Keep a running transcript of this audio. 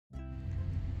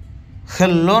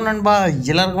Hello நண்பா,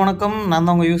 எல்லாருக்கும் வணக்கம். நான்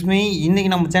தான் உங்கள் யூஸ்மி. இன்றைக்கி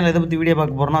நம்ம சேனல் எதை பற்றி வீடியோ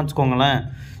பார்க்க போகிறோம்னா வச்சுக்கோங்களேன்.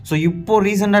 ஸோ இப்போது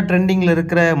ரீசெண்டாக ட்ரெண்டிங்கில்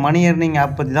இருக்கிற மணி ஏர்னிங்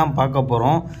ஆப் பற்றி தான் பார்க்க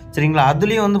போகிறோம். சரிங்களா?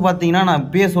 அதுலேயும் வந்து பார்த்தீங்கன்னா நான்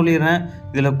இப்பயே சொல்லிடுறேன்,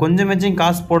 இதில் கொஞ்சம்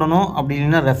காசு போடணும், அப்படி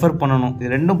இல்லைன்னா ரெஃபர் பண்ணணும். இது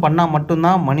ரெண்டும் பண்ணால்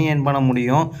மட்டும்தான் மணி ஏர்ன் பண்ண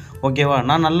முடியும். ஓகேவா?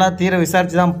 நான் நல்லா தீர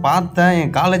விசாரித்து தான் பார்த்தேன்.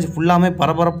 என் காலேஜ் ஃபுல்லாமே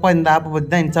பரபரப்பாக இந்த ஆப்பை பற்றி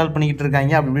தான் இன்ஸ்டால் பண்ணிக்கிட்டு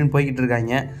இருக்காங்க, அப்படி இப்படின்னு போய்கிட்டு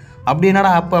இருக்காங்க. அப்படி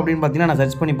என்னடா ஆப் அப்படின்னு பார்த்தீங்கன்னா நான்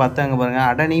சர்ச் பண்ணி பார்த்தேன். அங்கே பாருங்கள்,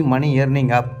 அடனி மணி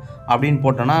ஏர்னிங் ஆப் அப்படின்னு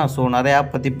போட்டேன்னா ஸோ நிறைய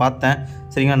ஆப் பற்றி பார்த்தேன்.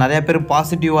 சரிங்களா? நிறையா பேர்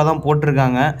பாசிட்டிவாக தான்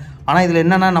போட்டிருக்காங்க. ஆனால் இதில்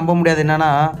என்னென்னா நம்ப முடியாது. என்னென்னா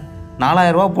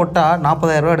 4000 ரூபா போட்டால்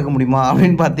 40,000 ரூபா எடுக்க முடியுமா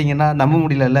அப்படின்னு பார்த்தீங்கன்னா நம்ப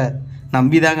முடியலல்ல.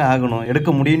 நம்பி தாங்க ஆகணும். எடுக்க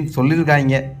முடியும்னு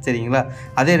சொல்லியிருக்காங்க. சரிங்களா?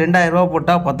 அதே 2000 ரூபா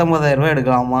போட்டால் 19,000 ரூபா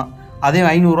எடுக்கலாமா? அதே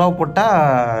 500 ரூபா போட்டால்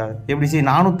எப்படி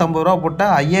 450 ரூபா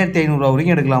போட்டால் 5500 ரூபா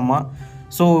வரைக்கும் எடுக்கலாமா?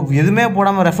 ஸோ எதுவுமே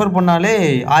போடாமல் ரெஃபர் பண்ணாலே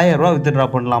 1000 ரூபா வித்ட்ரா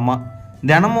பண்ணலாமா?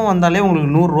 தினமும் வந்தாலே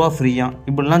உங்களுக்கு 100 ரூபா ஃப்ரீயாக.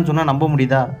 இப்படிலாம் சொன்னால் நம்ப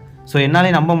முடியுதா? ஸோ என்னாலே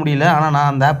நம்ப முடியல. ஆனால் நான்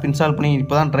அந்த ஆப் இன்ஸ்டால் பண்ணி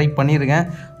இப்போ தான் ட்ரை பண்ணியிருக்கேன்.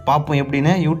 பார்ப்போம்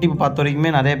எப்படின்னு. யூடியூப் பார்த்த வரைக்குமே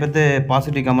நிறைய பேர்த்து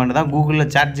பாசிட்டிவ் கமெண்ட் தான்.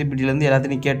 கூகுளில் சாட் ஜிபிடிலேருந்து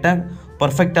எல்லாத்தையும் கேட்டேன்,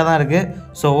 பர்ஃபெக்டாக தான் இருக்குது.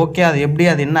 ஸோ ஓகே, அது எப்படி,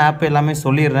 அது என்ன ஆப் எல்லாமே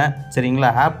சொல்லிடுறேன். சரிங்களா?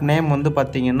 ஆப் நேம் வந்து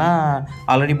பார்த்திங்கன்னா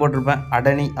ஆல்ரெடி போட்டிருப்பேன்,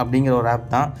 அடனி அப்படிங்கிற ஒரு ஆப்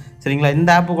தான். சரிங்களா? இந்த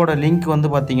ஆப்புக்கோட லிங்க் வந்து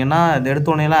பார்த்திங்கன்னா இது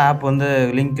எடுத்தோடனேலாம் ஆப் வந்து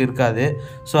லிங்க் இருக்காது.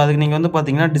 ஸோ அதுக்கு நீங்கள் வந்து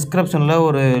பார்த்திங்கன்னா டிஸ்கிரிப்ஷனில்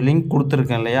ஒரு லிங்க்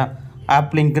கொடுத்துருக்கேன் இல்லையா,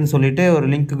 ஆப் லிங்க்குன்னு சொல்லிவிட்டு ஒரு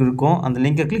லிங்க் இருக்கும். அந்த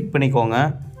லிங்க்கை கிளிக் பண்ணிக்கோங்க.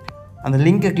 அந்த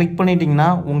லிங்க்கை கிளிக் பண்ணிட்டிங்கன்னா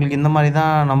உங்களுக்கு இந்த மாதிரி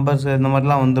தான் நம்பர்ஸ் இந்த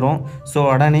மாதிரிலாம் வந்துடும். ஸோ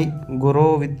அடனி குரோ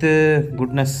வித்து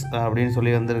குட்னஸ் அப்படின்னு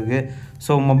சொல்லி வந்திருக்கு.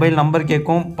 ஸோ மொபைல் நம்பர்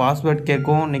கேட்கும், பாஸ்வேர்ட்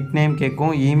கேட்கும், நிக் நேம்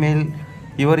கேட்கும், இமெயில்,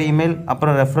 யுவர் இமெயில்,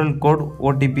 அப்புறம் ரெஃபரல் கோட்,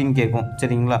 ஓடிபின்னு கேட்கும்.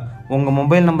 சரிங்களா? உங்கள்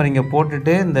மொபைல் நம்பர் இங்கே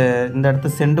போட்டுட்டு இந்த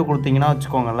இடத்த சென்டு கொடுத்தீங்கன்னா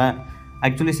வச்சுக்கோங்களேன்.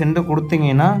 ஆக்சுவலி சென்டு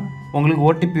கொடுத்தீங்கன்னா உங்களுக்கு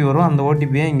ஓடிபி வரும். அந்த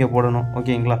ஓடிபியை இங்கே போடணும்.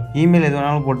 ஓகேங்களா? இமெயில் எது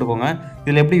வேணாலும் போட்டுக்கோங்க.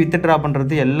 இதில் எப்படி வித்ட்ரா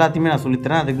பண்ணுறது எல்லாத்தையுமே நான்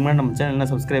சொல்லித்தரேன். அதுக்கு முன்னாடி நம்ம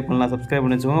சேனலில் சப்ஸ்கிரைப் பண்ணலாம், சப்ஸ்கிரைப்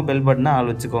பண்ணி வச்சுக்கோங்க. பெல் பட்டனை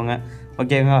ஆள் வச்சுக்கோங்க.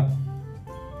 ஓகேங்களா?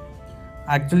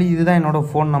 ஆக்சுவலி இதுதான் என்னோடய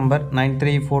ஃபோன் நம்பர்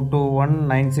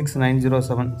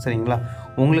 9342196907. சரிங்களா?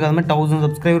 உங்களுக்கு அது மாதிரி 1000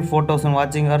 சப்ஸ்கிரைபர், 4000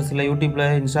 வாட்சிங் ஹவர்ஸ், இல்லை யூடியூப்பில்,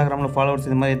 இன்ஸ்டாகிராமில் ஃபாலோவர்ஸ்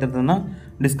இது மாதிரி ஏற்றுறதுன்னா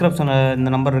டிஸ்கிரிப்ஷனில் இந்த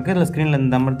நம்பர் இருக்குது, இல்லை ஸ்க்ரீனில்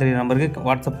இந்த நம்பர் தெரியுற நம்பருக்கு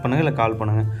வாட்ஸ்அப் பண்ணுங்கள், இல்லை கால்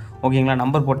பண்ணுங்கள். ஓகேங்களா?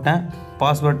 நம்பர் போட்டேன்.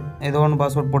 பாஸ்வேர்ட் ஏதோ ஒன்று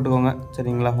பாஸ்வேர்ட் போட்டுக்கோங்க.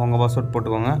 சரிங்களா? உங்கள் பாஸ்வேர்ட்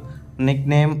போட்டுக்கோங்க. நிக்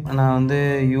நேம் நான் வந்து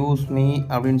யூஸ் மீ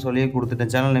அப்படின்னு சொல்லி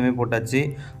கொடுத்துட்டேன். சேனல் நேமே போட்டாச்சு.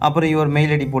 அப்புறம் யுவர்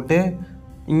மெயில் ஐடி போட்டு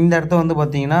இந்த இடத்த வந்து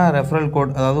பார்த்தீங்கன்னா ரெஃபரல்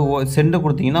கோட், அதாவது சென்டு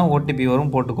கொடுத்தீங்கன்னா ஓடிபி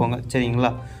வரும், போட்டுக்கோங்க. சரிங்களா?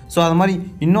 ஸோ அது மாதிரி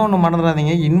இன்னொன்று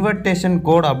மறந்துடாதீங்க, இன்விடேஷன்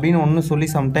கோட் அப்படின்னு ஒன்று சொல்லி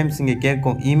சம்டைம்ஸ் இங்கே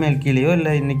கேட்கும். இமெயில் கீழேயோ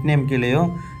இல்லை நிக் நேம் கீழேயோ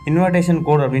இன்விடேஷன்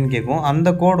கோட் அப்படின்னு கேட்கும். அந்த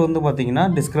கோட் வந்து பார்த்தீங்கன்னா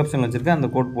டிஸ்கிரிப்ஷன் வச்சுருக்கேன், அந்த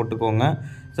கோட் போட்டுக்கோங்க.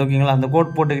 ஸோ ஓகேங்களா? அந்த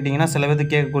கோட் போட்டுக்கிட்டிங்கன்னா சில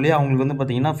பேருக்கு கேட்கக்கூடிய அவங்களுக்கு வந்து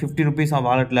பார்த்தீங்கன்னா 50 ருபீஸ்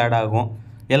வாலெட்டில் ஆட் ஆகும்.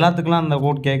 எல்லாத்துக்குலாம் அந்த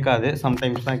கோட் கேட்காது,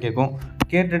 சம்டைம்ஸ் தான் கேட்கும்.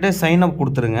 கேட்டுட்டு சைன் அப்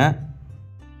கொடுத்துருங்க.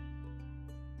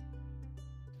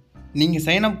 நீங்கள்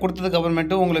சைன்அப் கொடுத்ததுக்கு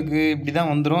அப்புறமேட்டு உங்களுக்கு இப்படி தான்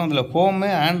வந்துடும். அதில் ஹோமு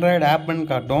ஆண்ட்ராய்டு ஆப்புன்னு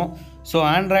காட்டும். ஸோ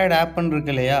ஆண்ட்ராய்டு ஆப்புன்னு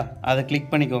இருக்கு இல்லையா, அதை கிளிக்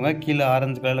பண்ணிக்கோங்க. கீழே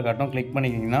ஆரஞ்சு கலரில் காட்டும். கிளிக்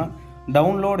பண்ணிக்கிங்கன்னா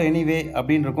டவுன்லோட் எனிவே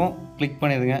அப்படின்னு இருக்கும். கிளிக்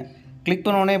பண்ணிடுங்க. கிளிக்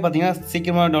பண்ணோடனே பார்த்தீங்கன்னா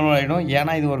சீக்கிரமாக டவுன்லோட் ஆகிடும்.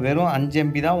 ஏன்னா இது ஒரு வெறும் 5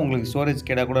 MB தான், உங்களுக்கு ஸ்டோரேஜ்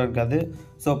கேட்டால் கூட இருக்காது.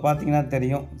 ஸோ பார்த்தீங்கன்னா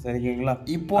தெரியும். சரிங்களா?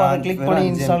 இப்போது அதை கிளிக் பண்ணி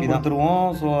இன்ஸ்டால் கொடுத்துருவோம்.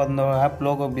 ஸோ அந்த ஆப்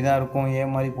லோகோ இப்படி தான் இருக்கும்,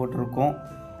 மாதிரி போட்டிருக்கும்.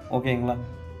 ஓகேங்களா?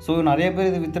 ஸோ நிறைய பேர்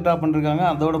இது வித்ட்ரா பண்ணிருக்காங்க.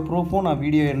 அதோட ப்ரூஃபும் நான்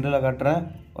வீடியோ எண்டில் காட்டுறேன்.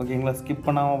 ஓகேங்களா? ஸ்கிப்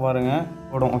பண்ணாமல் பாருங்கள்,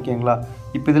 போடும். ஓகேங்களா?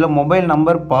 இப்போ இதில் மொபைல்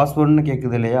நம்பர் பாஸ்வேர்டுன்னு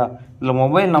கேட்குது இல்லையா, இதில்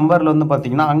மொபைல் நம்பரில் வந்து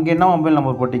பார்த்தீங்கன்னா அங்கே என்ன மொபைல்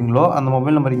நம்பர் போட்டிங்களோ அந்த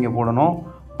மொபைல் நம்பர் இங்கே போடணும்.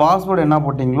 பாஸ்வேர்டு என்ன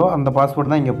போட்டிங்களோ அந்த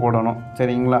பாஸ்வேர்டு தான் இங்கே போடணும்.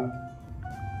 சரிங்களா?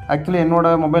 ஆக்சுவலி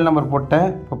என்னோடய மொபைல் நம்பர் போட்டேன்.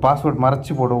 இப்போ பாஸ்வேர்டு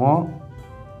மறைச்சி போடுவோம்.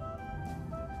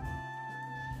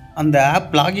 அந்த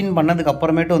ஆப் லாகின் பண்ணதுக்கு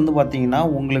அப்புறமேட்டு வந்து பார்த்தீங்கன்னா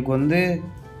உங்களுக்கு வந்து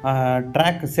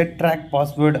செட் ட்ராக்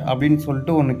பாஸ்வேர்டு அப்படின்னு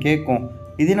சொல்லிட்டு ஒன்று கேட்கும்.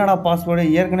 இது என்னடா பாஸ்வேர்டு,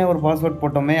 ஏற்கனவே ஒரு பாஸ்வேர்ட்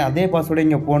போட்டோமே, அதே பாஸ்வேர்டு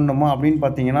இங்கே போடணுமா அப்படின்னு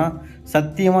பார்த்தீங்கன்னா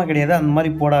சத்தியமாக கிடையாது. அந்த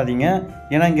மாதிரி போடாதீங்க.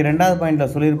 ஏன்னா இங்கே 2வது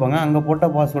பாயிண்டில் சொல்லியிருப்பாங்க, அங்கே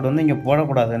போட்ட பாஸ்வேர்டு வந்து இங்கே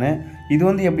போடக்கூடாதுன்னு. இது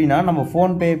வந்து எப்படின்னா நம்ம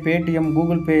ஃபோன்பே, பேடிஎம்,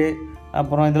 கூகுள் பே,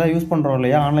 அப்புறம் இதெல்லாம் யூஸ் பண்ணுறோம்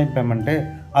இல்லையா, ஆன்லைன் பேமெண்ட்டு,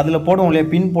 அதில் போடுவோம் இல்லையா,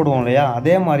 பின் போடுவோம் இல்லையா,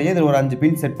 அதே மாதிரியே இதில் ஒரு 5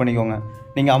 பின் செட் பண்ணிக்கோங்க.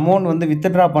 நீங்கள் அமௌண்ட் வந்து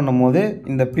வித்ட்ரா பண்ணும்போது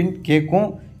இந்த பின் கேட்கும்.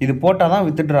 இது போட்டால் தான்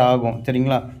வித்ட்ரா ஆகும்.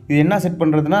 சரிங்களா? இது என்ன செட்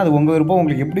பண்ணுறதுனா அது உங்கள் விருப்பம்.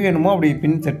 உங்களுக்கு எப்படி வேணுமோ அப்படி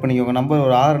பின் செட் பண்ணிக்கோங்க. நம்பர்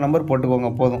ஒரு 6 நம்பர் போட்டுக்கோங்க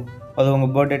போதும். அது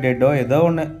உங்கள் பர்த்டே டேட்டோ ஏதோ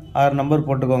ஒன்று 6 நம்பர்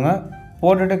போட்டுக்கோங்க.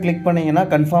 போட்டுட்டு கிளிக் பண்ணிங்கன்னா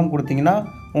கன்ஃபார்ம் கொடுத்தீங்கன்னா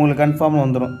உங்களுக்கு கன்ஃபார்மாக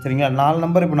வந்துடும். சரிங்களா? 4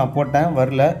 நம்பர் இப்போ நான் போட்டேன்,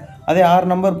 வரல. அதே 6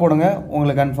 நம்பர் போடுங்க,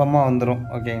 உங்களுக்கு கன்ஃபார்மாக வந்துடும்.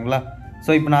 ஓகேங்களா?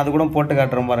 ஸோ இப்போ நான் அது கூட போட்டு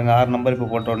காட்டுறேன் பாருங்கள். 6 நம்பர் இப்போ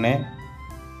போட்டோடனே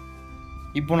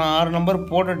இப்போ நான் 6 நம்பர்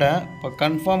போட்டுட்டேன். இப்போ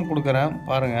கன்ஃபார்ம் கொடுக்குறேன்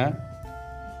பாருங்கள்.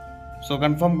 ஸோ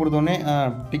கன்ஃபார்ம் கொடுத்தோடனே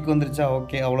டிக் வந்துருச்சா,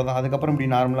 ஓகே, அவ்வளோதான். அதுக்கப்புறம் இப்படி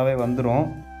நார்மலாகவே வந்துடும்.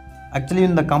 ஆக்சுவலி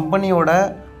இந்த கம்பெனியோட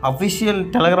அஃபிஷியல்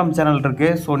டெலகிராம் சேனல்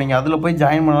இருக்குது. ஸோ நீங்கள் அதில் போய்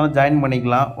ஜாயின் பண்ணாலும் ஜாயின்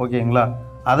பண்ணிக்கலாம். ஓகேங்களா?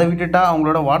 அதை விட்டுட்டால்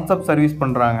அவங்களோட வாட்ஸ்அப் சர்வீஸ்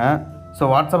பண்ணுறாங்க. ஸோ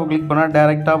வாட்ஸ்அப்பை கிளிக் பண்ணால்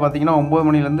டேரெக்டாக பார்த்தீங்கன்னா 9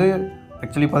 மணிலேருந்து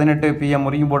ஆக்சுவலி 18 PM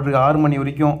வரைக்கும் போட்டிருக்கு, 6 மணி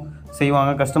வரைக்கும்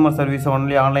செய்வாங்க. Customer service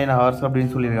only online hours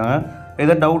அப்படின்னு சொல்லியிருக்காங்க.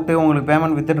 எதோ டவுட்டு உங்களுக்கு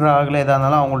பேமெண்ட் வித்ட்ரா ஆகலை எதாக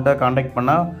இருந்தாலும் அவங்கள்ட்ட காண்டாக்ட்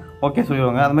பண்ணால் ஓகே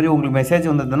சொல்லிடுவாங்க. அது மாதிரி உங்களுக்கு மெசேஜ்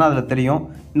வந்ததுன்னா அதில் தெரியும்.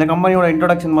 இந்த கம்பெனியோட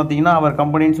இன்ட்ரோடக்ஷன் பார்த்தீங்கன்னா அவர்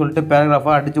கம்பெனின்னு சொல்லிட்டு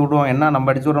பேராகிராஃபாக அடிச்சு விட்ருவாங்க. என்ன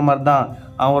நம்ம அடிச்சு விட்ற மாதிரி தான்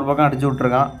அவன் ஒரு பக்கம் அடிச்சு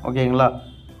விட்ருக்கான். ஓகேங்களா?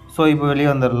 ஸோ இப்போ வெளியே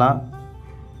வந்துடலாம்.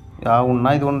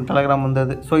 ஆகும்னா இது ஒன்று டெலகிராம்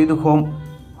வந்தது. ஸோ இது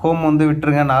ஹோம் வந்து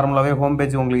விட்டுருங்க. நார்மலாகவே ஹோம்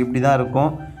பேஜ் உங்களுக்கு இப்படி தான்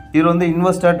இருக்கும். இதில் வந்து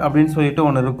இன்வெஸ்டட் அப்படின்னு சொல்லிட்டு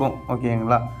ஒன்று இருக்கும்.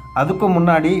 ஓகேங்களா? அதுக்கு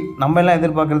முன்னாடி நம்ம எல்லாம்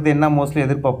எதிர்பார்க்குறது என்ன மோஸ்ட்லி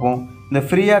எதிர்பார்ப்போம், இந்த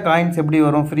ஃப்ரீயாக காயின்ஸ் எப்படி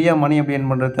வரும், ஃப்ரீயாக மணி எப்படி ஏர்ன்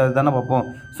பண்ணுறது, அது தானே பார்ப்போம்.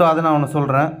 ஸோ அதை நான் ஒன்று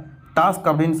சொல்கிறேன். டாஸ்க்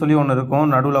அப்படின்னு சொல்லி ஒன்று இருக்கும்.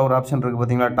 நடுவில் ஒரு ஆப்ஷன் இருக்குது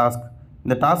பார்த்தீங்களா, டாஸ்க்.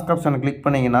 இந்த டாஸ்க் ஆப்ஷனை கிளிக்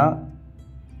பண்ணிங்கன்னா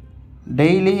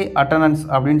டெய்லி அட்டண்டன்ஸ்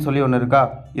அப்படின்னு சொல்லி ஒன்று இருக்கா,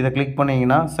 இதை கிளிக்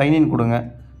பண்ணிங்கன்னா சைன்இன் கொடுங்க.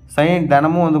 சைன்இன்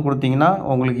தினமும் வந்து கொடுத்தீங்கன்னா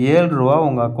உங்களுக்கு 7 ரூபா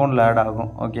உங்கள் அக்கௌண்ட்டில் ஆட்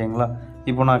ஆகும். ஓகேங்களா?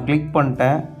 இப்போ நான் கிளிக்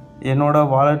பண்ணிட்டேன். என்னோடய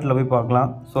வாலெட்டில் போய் பார்க்கலாம்.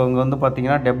 ஸோ இங்கே வந்து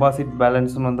பார்த்தீங்கன்னா டெபாசிட்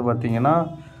பேலன்ஸ்னு வந்து பார்த்தீங்கன்னா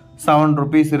 7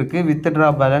 ருபீஸ் இருக்குது. வித்ட்ரா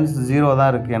பேலன்ஸ் 0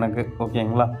 தான் இருக்குது எனக்கு.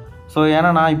 ஓகேங்களா? ஸோ ஏன்னா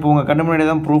நான் இப்போ உங்கள் கண்ணு முன்னாடி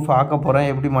தான் ப்ரூஃப் ஆக்க போகிறேன்,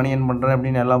 எப்படி மணி ஏர்ன் பண்ணுறேன்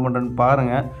அப்படின்னு எல்லாம் பண்ணுறேன்னு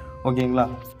பாருங்கள். ஓகேங்களா?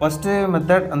 ஃபஸ்ட்டு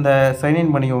மெத்தட் அந்த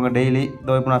சைன்இன் பண்ணிக்கோங்க டெய்லி.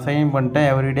 இதோ இப்போ நான் சைன்இன் பண்ணிட்டேன்.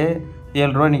 எவ்ரிடே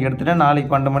 7 ரூபா இன்றைக்கி எடுத்துகிட்டேன். நாளைக்கு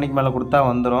 12 மணிக்கு மேலே கொடுத்தா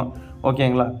வந்துடும்.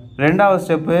 ஓகேங்களா? ரெண்டாவது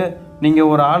ஸ்டெப்பு, நீங்கள்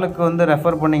ஒரு ஆளுக்கு வந்து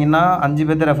ரெஃபர் பண்ணிங்கன்னா 5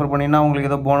 பேர்த்த ரெஃபர் பண்ணிங்கன்னா உங்களுக்கு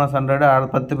ஏதோ போனஸ் 100,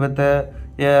 10 பேர்த்த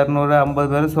 200, 50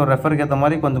 பேர். ஸோ ரெஃபருக்கு ஏற்ற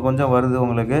மாதிரி கொஞ்சம் கொஞ்சம் வருது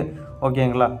உங்களுக்கு.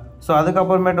 ஓகேங்களா? ஸோ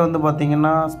அதுக்கப்புறமேட்டு வந்து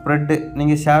பார்த்தீங்கன்னா ஸ்ப்ரெட்டு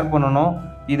நீங்கள் ஷேர் பண்ணணும்.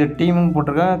 இது டீமுன்னு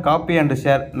போட்டிருக்கேன். Copy and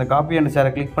share. இந்த காப்பி அண்ட்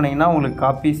ஷேரை கிளிக் பண்ணிங்கன்னா உங்களுக்கு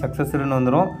காப்பி சக்ஸஸ்ன்னு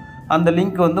வந்துடும். அந்த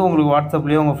லிங்க் வந்து உங்களுக்கு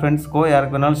வாட்ஸ்அப்லேயோ உங்கள் ஃப்ரெண்ட்ஸ்க்கோ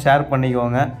யாருக்கு வேணாலும் ஷேர்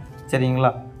பண்ணிக்கோங்க.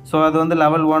 சரிங்களா? ஸோ அது வந்து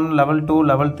லெவல் 1, லெவல் 2,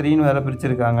 லெவல் 3ன்னு வேறு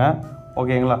பிரிச்சுருக்காங்க.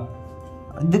 ஓகேங்களா?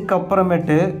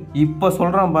 இதுக்கப்புறமேட்டு இப்போ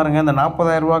சொல்கிறேன் பாருங்கள், இந்த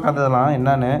 40,000 ரூபா கதைலாம்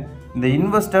என்னென்னு. இந்த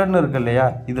இன்வெஸ்டட்னு இருக்குது இல்லையா,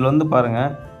 இதில் வந்து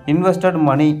பாருங்கள், இன்வெஸ்டட்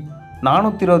மணி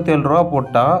 427 ரூபா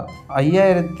போட்டால்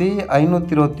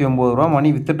 5529 ரூபா மணி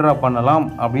வித்ட்ரா பண்ணலாம்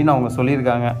அப்படின்னு அவங்க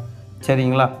சொல்லியிருக்காங்க.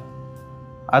 சரிங்களா?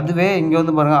 அதுவே இங்கே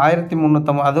வந்து பாருங்கள்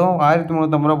 1350, அதுவும்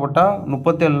 1350 ரூபா போட்டால்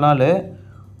 37 நாள்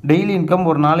டெய்லி இன்கம்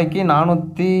ஒரு நாளைக்கு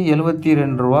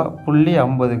 472 ரூபா புள்ளி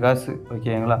 50 காசு.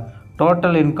 ஓகேங்களா?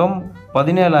 டோட்டல் இன்கம்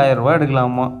 17,000 ரூபா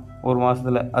எடுக்கலாமா ஒரு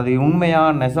மாதத்தில். அது உண்மையா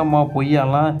நெசமா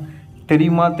பொய்யாலாம்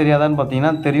தெரியுமா தெரியாதான்னு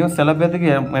பார்த்தீங்கன்னா தெரியும். சில பேர்த்துக்கு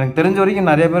எனக்கு தெரிஞ்ச வரைக்கும்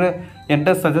நிறைய பேர்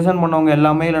என்கிட்ட சஜஷன் பண்ணவங்க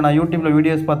எல்லாமே, இல்லை நான் யூடியூப்பில்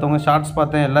வீடியோஸ் பார்த்தவங்க, ஷார்ட்ஸ்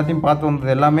பார்த்தேன், எல்லாத்தையும் பார்த்து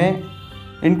வந்தது எல்லாமே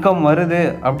இன்கம் வருது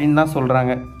அப்படின்னு தான்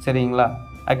சொல்கிறாங்க. சரிங்களா?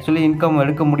 ஆக்சுவலி இன்கம்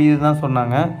எடுக்க முடியுது தான்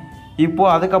சொன்னாங்க.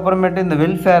 இப்போது அதுக்கப்புறமேட்டு இந்த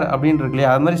வெல்ஃபேர் அப்படின்னு இருக்கு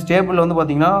இல்லையா, அது மாதிரி ஸ்டேபிள் வந்து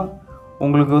பார்த்திங்கன்னா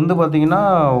உங்களுக்கு வந்து பார்த்திங்கன்னா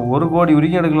 1 கோடி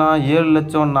வரைக்கும் எடுக்கலாம். 7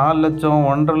 லட்சம், 4 லட்சம்,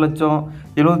 1.5 லட்சம்,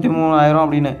 73,000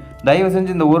 அப்படின்னு. தயவு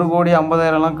செஞ்சு இந்த 1 கோடி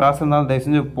 50,000லாம் காசு இருந்தாலும் தயவு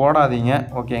செஞ்சு போடாதீங்க.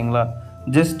 ஓகேங்களா?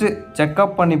 ஜஸ்ட்டு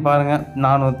செக்கப் பண்ணி பாருங்கள்.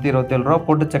 427 ரூபா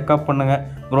போட்டு செக்கப் பண்ணுங்கள்.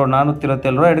 ப்ரோ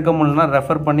 427 ரூபா எடுக்க முடியலன்னா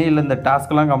ரெஃபர் பண்ணி இல்லை இந்த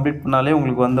டாஸ்க்கெலாம் கம்ப்ளீட் பண்ணாலே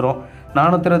உங்களுக்கு வந்துடும்.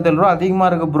 427 ரூபா அதிகமாக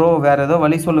இருக்குது ப்ரோ, வேறு ஏதோ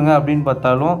வழி சொல்லுங்கள் அப்படின்னு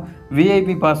பார்த்தாலும்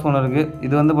விஐபி பாஸ் ஒன்று இருக்குது.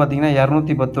 இது வந்து பார்த்திங்கன்னா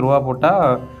 210 ரூபா போட்டால்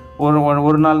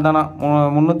ஒரு நாள் தானா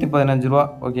 315 ரூபா.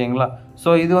 ஓகேங்களா? ஸோ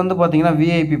இது வந்து பார்த்திங்கன்னா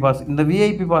விஐபி பாஸ். இந்த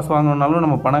விஐபி பாஸ் வாங்கணுன்னாலும்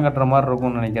நம்ம பணம் கட்டுற மாதிரி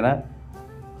இருக்கும்னு நினைக்கிறேன்.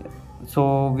 ஸோ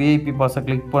விஐபி பாஸை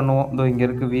கிளிக் பண்ணுவோம். இதோ இங்கே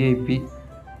இருக்குது விஐபி.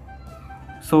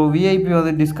 ஸோ விஐபி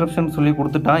வந்து டிஸ்கிரிப்ஷன் சொல்லி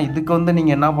கொடுத்துட்டான். இதுக்கு வந்து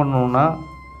நீங்கள் என்ன பண்ணணுன்னா,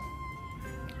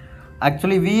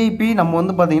 ஆக்சுவலி விஐபி நம்ம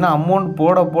வந்து பார்த்திங்கன்னா அமௌண்ட்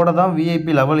போட தான்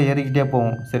விஐபி லெவல் ஏறிக்கிட்டே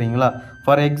போகும். சரிங்களா?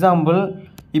 ஃபார் எக்ஸாம்பிள்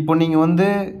இப்போ நீங்கள் வந்து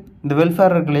இந்த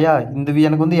வெல்ஃபேர் இருக்கு இல்லையா, இந்த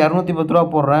எனக்கு வந்து 210 ரூபா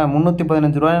போடுறேன்,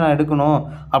 315 ரூபாய் நான் எடுக்கணும்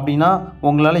அப்படின்னா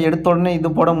உங்களால் எடுத்த உடனே இது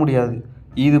போட முடியாது.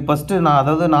 இது ஃபஸ்ட்டு நான்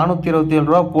அதாவது 427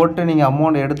 ரூபா போட்டு நீங்கள்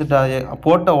அமௌண்ட்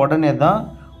போட்ட உடனே தான்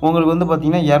உங்களுக்கு வந்து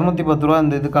பார்த்திங்கன்னா 210 ரூபா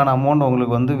இந்த இதுக்கான அமௌண்ட்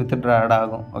உங்களுக்கு வந்து வித்ட்ரா ஆட்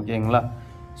ஆகும். ஓகேங்களா?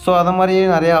 ஸோ அதை மாதிரியே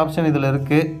நிறைய ஆப்ஷன் இதில்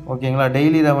இருக்குது. ஓகேங்களா?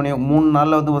 டெய்லி ரெவன்யூ 3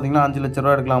 நாளில் வந்து பார்த்திங்கன்னா 5 லட்ச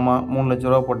ரூபா எடுக்கலாமா, 3 லட்ச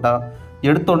ரூபா போட்டால்.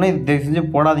 எடுத்தோடனே இது தயவு செஞ்சு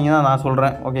போடாதீங்க தான் நான்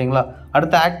சொல்கிறேன். ஓகேங்களா?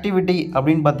 அடுத்த ஆக்டிவிட்டி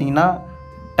அப்படின்னு பார்த்தீங்கன்னா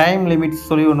டைம் லிமிட்ஸ்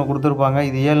சொல்லி ஒன்று கொடுத்துருப்பாங்க.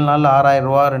 இது 7 நாளில் 6,000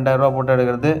 ரூபா 2,000 ரூபா போட்டு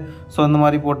எடுக்கிறது. ஸோ இந்த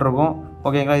மாதிரி போட்டிருக்கோம்.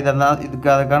 ஓகேங்களா?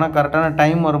 அதுக்கான கரெக்டான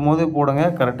டைம் வரும்போது போடுங்க,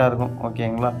 கரெக்டாக இருக்கும்.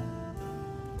 ஓகேங்களா?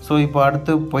 ஸோ இப்போ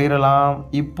அடுத்து போயிடலாம்.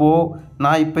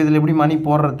 நான் இதில் எப்படி மணி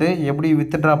போடுறது, எப்படி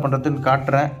வித்ட்ரா பண்ணுறதுன்னு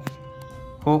காட்டுறேன்.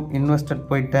 இன்வெஸ்டட்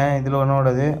போயிட்டேன். இதில்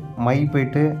ஒன்றோடது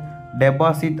போயிட்டு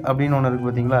டெபாசிட் அப்படின்னு ஒன்று இருக்குது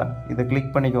பார்த்தீங்களா, இதை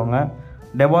கிளிக் பண்ணிக்கோங்க.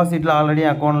 டெபாசிட்டில் ஆல்ரெடி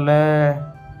அக்கௌண்ட்டில்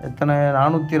எத்தனை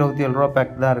 427 ரூபா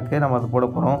பேக் தான் இருக்குது. நம்ம அதை போட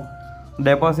போகிறோம்.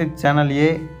 டெபாசிட் சேனல் ஏ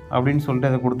அப்படின்னு சொல்லிட்டு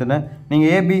அதை கொடுத்துட்டேன்.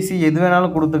 நீங்கள் ஏபிசி எது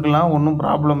வேணாலும் கொடுத்துக்கலாம், ஒன்றும்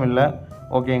ப்ராப்ளம் இல்லை.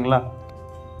 ஓகேங்களா?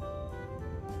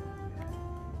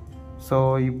 ஸோ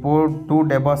இப்போது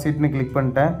டெபாசிட்னு கிளிக்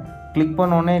பண்ணிட்டேன். கிளிக்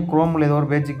பண்ணோடனே குரோமில் ஏதோ ஒரு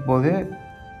பேஜுக்கு போகுது.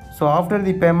 So after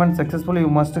the payment successful you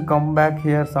must come back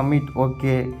here submit.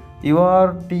 Okay,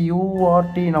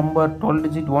 யூஆர்டி number 12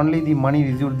 digit only the money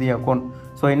receive the account.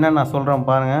 So என்ன நான் சொல்கிறேன்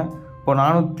பாருங்கள். இப்போ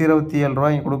 427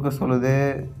 ரூபாய் கொடுக்க சொல்லுது.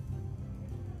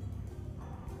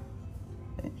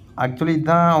 ஆக்சுவலி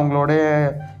இதுதான் அவங்களுடைய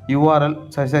யூஆர்எல்,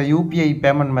 சரி யூபிஐ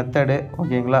பேமெண்ட் மெத்தடு.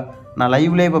 ஓகேங்களா, நான்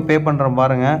லைவ்லேயே இப்போ பே பண்ணுறேன்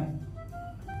பாருங்கள்.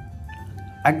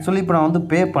 ஆக்சுவலி இப்போ நான் வந்து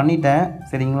பே பண்ணிட்டேன்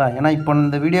சரிங்களா. ஏன்னா இப்போ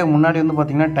இந்த வீடியோ முன்னாடி வந்து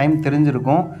பார்த்திங்கன்னா டைம்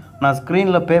தெரிஞ்சிருக்கும். நான்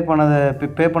ஸ்க்ரீனில் பே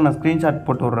பண்ண ஸ்க்ரீன்ஷாட்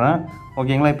போட்டு விட்றேன்.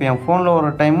 ஓகேங்களா, இப்போ என் ஃபோனில் ஒரு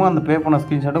டைமும் அந்த பே பண்ண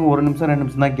ஸ்க்ரீன்ஷாட்டுக்கு 1 நிமிஷம் 2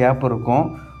 நிமிஷம் தான் கேப் இருக்கும்.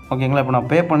 ஓகேங்களா, இப்போ நான்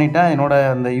பே பண்ணிட்டேன். என்னோடய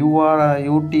அந்த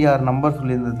யூடிஆர் நம்பர்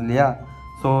சொல்லியிருந்தது இல்லையா.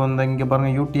 ஸோ இந்த இங்கே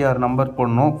பாருங்கள், யூடிஆர் நம்பர்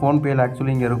போடணும். ஃபோன்பேயில்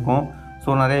ஆக்சுவலி இங்கே இருக்கும். ஸோ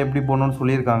நிறைய எப்படி போடணும்னு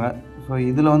சொல்லியிருக்காங்க. ஸோ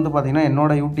இதில் வந்து பார்த்திங்கன்னா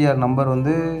என்னோடய யூடிஆர் நம்பர்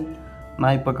வந்து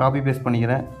நான் இப்போ காப்பி பேஸ்ட்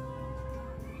பண்ணிக்கிறேன்.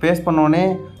 பேஸ்ட் பண்ணோடனே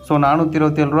ஸோ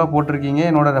 427 ரூபா போட்டிருக்கீங்க,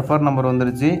 என்னோடய ரெஃபர் நம்பர்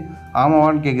வந்துருச்சு.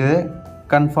 ஆமாவான்னு கேட்குது.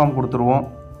 கன்ஃபார்ம் கொடுத்துருவோம்.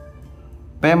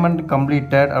 பேமெண்ட்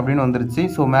கம்ப்ளீட்டட் அப்படின்னு வந்துருச்சு.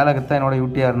 ஸோ மேலே கற்று என்னோடய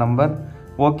யூடிஆர் நம்பர்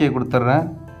ஓகே கொடுத்துட்றேன்.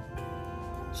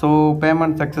 So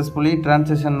payment successfully,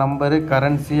 transaction number,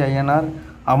 currency INR,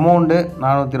 amount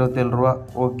 427 ரூபா.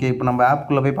 ஓகே, இப்போ நம்ம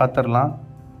ஆப்புக்குள்ளே போய் பார்த்துடலாம்.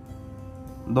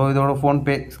 இதோட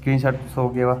ஃபோன்பே ஸ்க்ரீன்ஷாட். ஸோ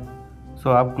ஓகேவா, ஸோ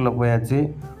ஆப்புக்குள்ளே போயாச்சு.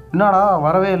 என்னடா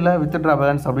வரவே இல்லை வித்ட்ரா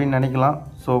பேலன்ஸ் அப்படின்னு நினைக்கலாம்.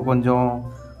 ஸோ கொஞ்சம்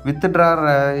வித்ட்ரா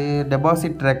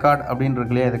டெபாசிட் ரெக்கார்ட் அப்படின்னு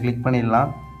இருக்கு இல்லையா, இதை கிளிக் பண்ணிடலாம்.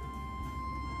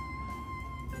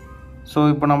 ஸோ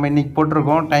இப்போ நம்ம இன்றைக்கி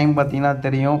போட்டிருக்கோம். டைம் பார்த்திங்கன்னா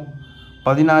தெரியும்,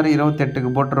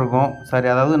 16:28க்கு போட்டிருக்கோம். சரி,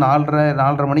 அதாவது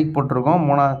 4:30 மணிக்கு போட்டிருக்கோம்.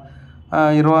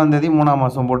 20ஆம் தேதி 3ஆம்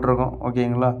மாதம் போட்டிருக்கோம்.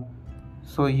 ஓகேங்களா,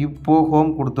 ஸோ இப்போது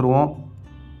ஹோம் கொடுத்துருவோம்.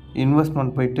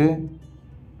 இன்வெஸ்ட்மெண்ட் போயிட்டு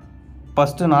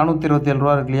ஃபஸ்ட்டு 427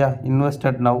 ரூபா இருக்கு இல்லையா,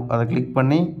 இன்வெஸ்டட் நவ், அதை கிளிக்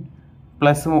பண்ணி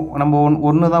ப்ளஸ் நம்ம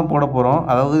ஒன்று தான் போட போகிறோம்.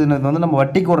 அதாவது இது வந்து நம்ம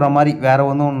வட்டிக்கு விடுற மாதிரி, வேறு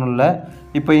ஒன்றும் இல்லை.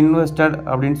 இப்போ இன்வெஸ்டட்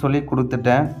அப்படின்னு சொல்லி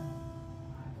கொடுத்துட்டேன்.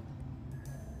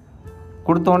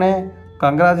 கொடுத்தோடனே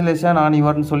கங்க்ராச்சுலேஷன் ஆன்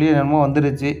யுவர்னு சொல்லி என்னமோ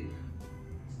வந்துடுச்சு.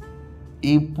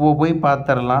 இப்போது போய்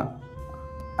பார்த்துடலாம்.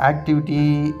 ஆக்டிவிட்டி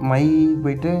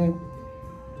போயிட்டு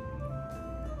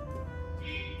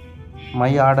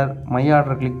மை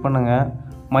ஆர்டர் கிளிக் பண்ணுங்கள்.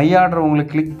 மை ஆர்டர்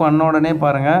உங்களுக்கு கிளிக் பண்ண உடனே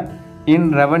பாருங்கள், இன்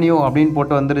ரெவன்யூ அப்படின்னு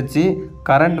போட்டு வந்துருச்சு.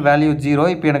 Current value 0.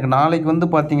 இப்போ எனக்கு நாளைக்கு வந்து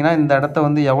பார்த்திங்கன்னா இந்த இடத்த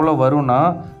வந்து எவ்வளோ வரும்னா,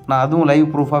 நான் அதுவும் லைவ்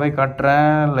ப்ரூஃபாகவே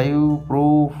காட்டுறேன். Live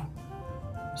proof.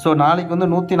 ஸோ நாளைக்கு வந்து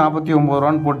 149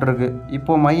 ரூபான்னு போட்டிருக்கு.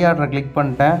 இப்போது மை ஆர்டரை கிளிக்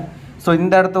பண்ணிட்டேன். ஸோ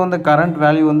இந்த இடத்த வந்து கரண்ட்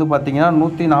வேல்யூ வந்து பார்த்திங்கன்னா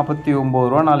 149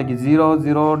 ரூபா. நாளைக்கு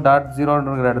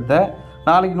 00.0ன்ற இடத்த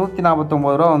நாளைக்கு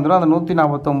 149 ரூபா வந்துடும். அந்த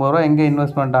 149 ரூபா எங்கே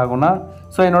இன்வெஸ்ட்மெண்ட் ஆகும்னா,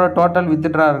 ஸோ என்னோடய டோட்டல்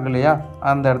வித்ட்ரா இருக்கு இல்லையா,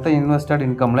 அந்த இடத்த இன்வெஸ்டட்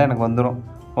இன்கமில் எனக்கு வந்துடும்.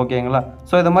 ஓகேங்களா,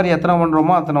 ஸோ இது மாதிரி எத்தனை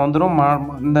பண்ணுறோமோ அத்தனை வந்துடும்.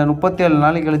 இந்த 37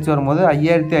 நாளைக்கு கழிச்சு வரும்போது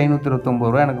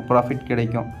 5529 ரூபா எனக்கு ப்ராஃபிட்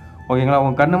கிடைக்கும். ஓகேங்களா,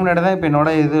 உங்கள் கண்ணு முன்னாடி தான் இப்போ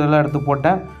என்னோடய இதெல்லாம் எடுத்து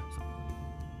போட்டேன்.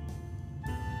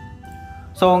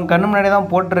 ஸோ உங்கள் கண்ணு முன்னாடி தான்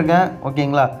போட்டிருக்கேன்.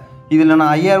 ஓகேங்களா, இதில்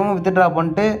நான் 5000 வித்ட்ரா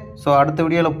பண்ணிட்டு ஸோ அடுத்த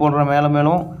வீடியோவில் போடுறேன்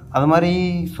மேலும். அது மாதிரி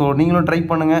ஸோ நீங்களும் ட்ரை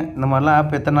பண்ணுங்கள். இந்த மாதிரிலாம்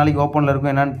ஆப் எத்தனை நாளைக்கு ஓப்பனில்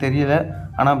இருக்கும் என்னன்னு தெரியல.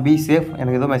 ஆனால் பி சேஃப்.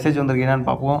 எனக்கு ஏதோ மெசேஜ் வந்திருக்கு என்னன்னு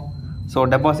பார்ப்போம். ஸோ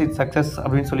டெபாசிட் சக்ஸஸ்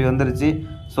அப்படின்னு சொல்லி வந்துருச்சு.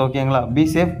 ஸோ ஓகேங்களா, பி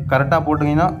சேஃப். கரெக்டாக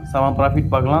போட்டிங்கன்னா செம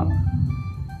ப்ராஃபிட் பார்க்கலாம்.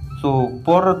 ஸோ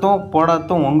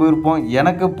போடாததும் உங்கள் விருப்பம்.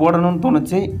 எனக்கு போடணும்னு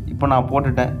தோணுச்சு, இப்போ நான்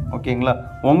போட்டுட்டேன். ஓகேங்களா,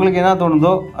 உங்களுக்கு என்ன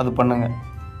தோணுதோ அது பண்ணுங்கள்.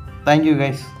 Thank you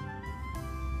guys.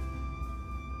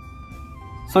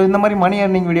 ஸோ இந்த மாதிரி மணி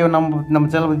ஏர்னிங் வீடியோ நம்ம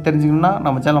சேனலை பற்றி தெரிஞ்சுக்கணுன்னா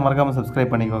நம்ம சேனலை மறக்காமல்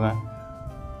சப்ஸ்கிரைப் பண்ணிக்கோங்க.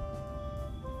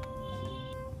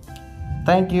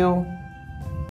 தேங்க்யூ.